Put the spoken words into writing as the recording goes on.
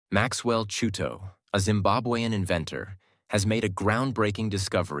Maxwell Chikumbutso, a Zimbabwean inventor, has made a groundbreaking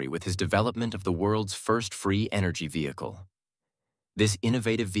discovery with his development of the world's first free energy vehicle. This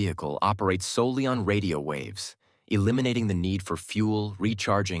innovative vehicle operates solely on radio waves, eliminating the need for fuel,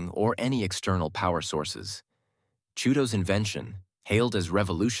 recharging, or any external power sources. Chikumbutso's invention, hailed as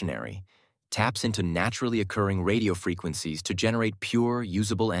revolutionary, taps into naturally occurring radio frequencies to generate pure,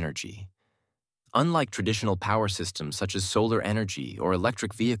 usable energy. Unlike traditional power systems such as solar energy or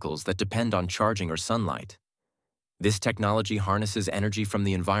electric vehicles that depend on charging or sunlight, this technology harnesses energy from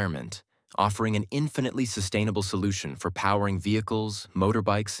the environment, offering an infinitely sustainable solution for powering vehicles,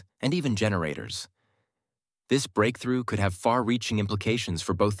 motorbikes, and even generators. This breakthrough could have far-reaching implications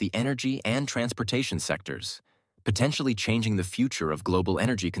for both the energy and transportation sectors, potentially changing the future of global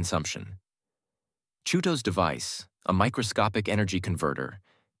energy consumption. Chikumbutso's device, a microscopic energy converter,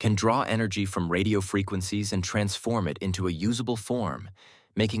 can draw energy from radio frequencies and transform it into a usable form,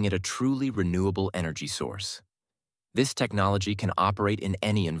 making it a truly renewable energy source. This technology can operate in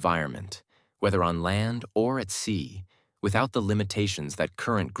any environment, whether on land or at sea, without the limitations that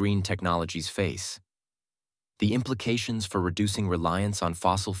current green technologies face. The implications for reducing reliance on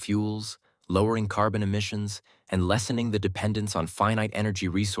fossil fuels, lowering carbon emissions, and lessening the dependence on finite energy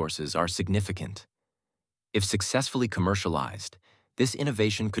resources are significant. If successfully commercialized, this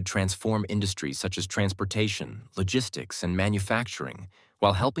innovation could transform industries such as transportation, logistics, and manufacturing,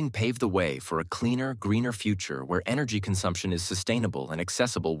 while helping pave the way for a cleaner, greener future where energy consumption is sustainable and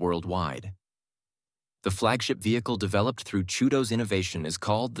accessible worldwide. The flagship vehicle developed through Chikumbutso's innovation is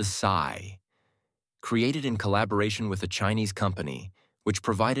called the Psy. Created in collaboration with a Chinese company, which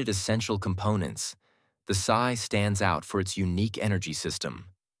provided essential components, the Psy stands out for its unique energy system.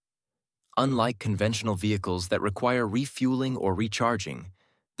 Unlike conventional vehicles that require refueling or recharging,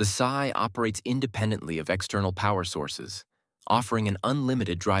 the Psy operates independently of external power sources, offering an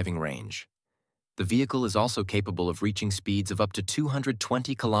unlimited driving range. The vehicle is also capable of reaching speeds of up to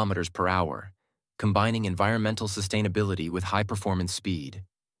 220 kilometers per hour, combining environmental sustainability with high-performance speed.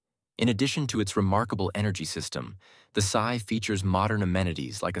 In addition to its remarkable energy system, the Psy features modern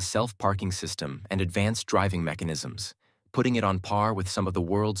amenities like a self-parking system and advanced driving mechanisms, putting it on par with some of the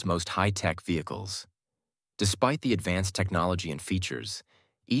world's most high-tech vehicles. Despite the advanced technology and features,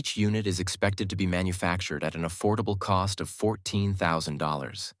 each unit is expected to be manufactured at an affordable cost of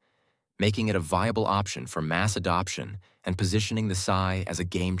 $14,000, making it a viable option for mass adoption and positioning the Psy as a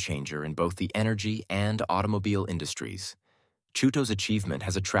game-changer in both the energy and automobile industries. Chikumbutso's achievement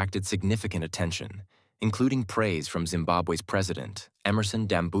has attracted significant attention, including praise from Zimbabwe's president, Emmerson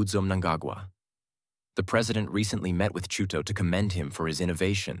Dambudzo Mnangagwa. The president recently met with Chikumbutso to commend him for his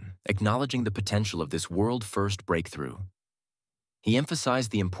innovation, acknowledging the potential of this world-first breakthrough. He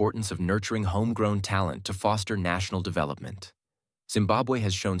emphasized the importance of nurturing homegrown talent to foster national development. Zimbabwe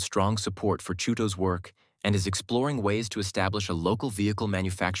has shown strong support for Chikumbutso's work and is exploring ways to establish a local vehicle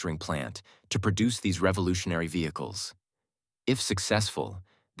manufacturing plant to produce these revolutionary vehicles. If successful,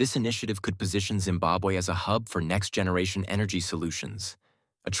 this initiative could position Zimbabwe as a hub for next-generation energy solutions,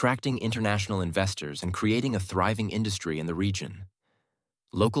 attracting international investors and creating a thriving industry in the region.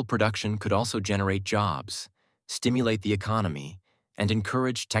 Local production could also generate jobs, stimulate the economy, and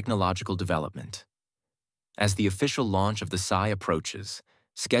encourage technological development. As the official launch of the Psy approaches,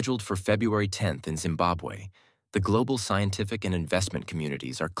 scheduled for February 10th in Zimbabwe, the global scientific and investment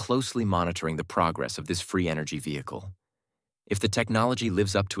communities are closely monitoring the progress of this free energy vehicle. If the technology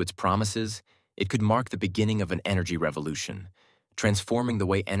lives up to its promises, it could mark the beginning of an energy revolution, transforming the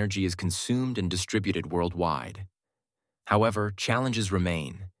way energy is consumed and distributed worldwide. However, challenges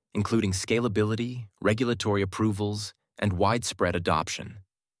remain, including scalability, regulatory approvals, and widespread adoption.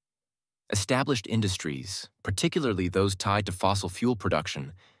 Established industries, particularly those tied to fossil fuel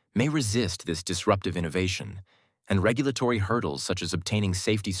production, may resist this disruptive innovation, and regulatory hurdles such as obtaining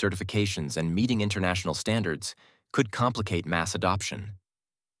safety certifications and meeting international standards could complicate mass adoption.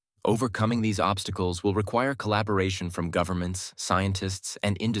 Overcoming these obstacles will require collaboration from governments, scientists,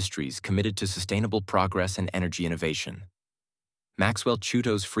 and industries committed to sustainable progress and energy innovation. Maxwell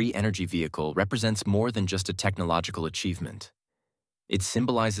Chikumbutso's free energy vehicle represents more than just a technological achievement. It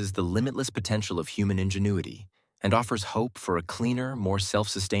symbolizes the limitless potential of human ingenuity and offers hope for a cleaner, more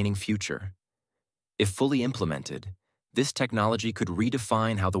self-sustaining future. If fully implemented, this technology could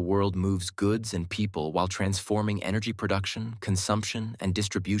redefine how the world moves goods and people while transforming energy production, consumption, and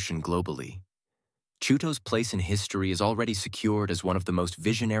distribution globally. Chikumbutso's place in history is already secured as one of the most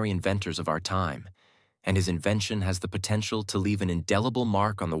visionary inventors of our time, and his invention has the potential to leave an indelible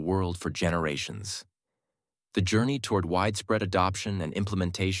mark on the world for generations. The journey toward widespread adoption and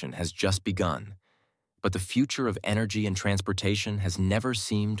implementation has just begun, but the future of energy and transportation has never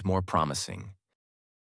seemed more promising.